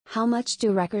How much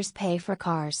do wreckers pay for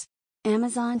cars?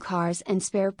 Amazon Cars and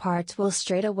Spare Parts will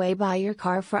straight away buy your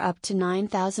car for up to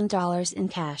 $9,000 in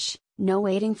cash, no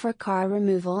waiting for car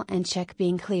removal and check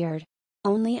being cleared.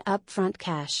 Only upfront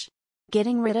cash.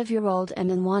 Getting rid of your old and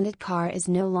unwanted car is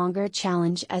no longer a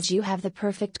challenge as you have the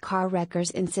perfect car wreckers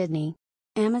in Sydney.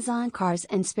 Amazon Cars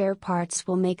and Spare Parts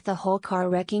will make the whole car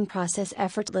wrecking process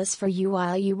effortless for you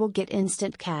while you will get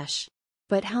instant cash.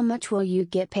 But how much will you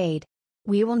get paid?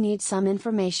 We will need some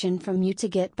information from you to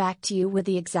get back to you with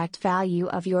the exact value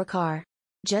of your car.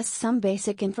 Just some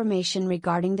basic information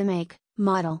regarding the make,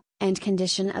 model, and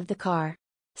condition of the car.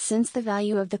 Since the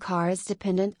value of the car is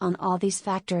dependent on all these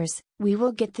factors, we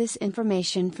will get this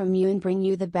information from you and bring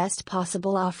you the best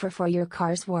possible offer for your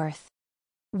car's worth.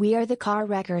 We are the car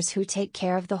wreckers who take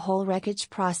care of the whole wreckage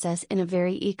process in a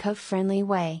very eco-friendly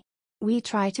way. We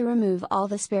try to remove all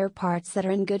the spare parts that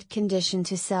are in good condition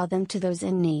to sell them to those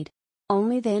in need.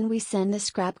 Only then we send the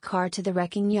scrap car to the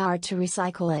wrecking yard to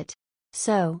recycle it.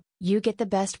 So, you get the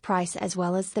best price as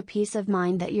well as the peace of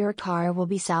mind that your car will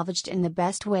be salvaged in the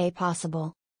best way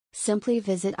possible. Simply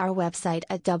visit our website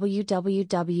at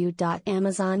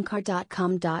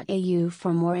www.amazoncar.com.au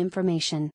for more information.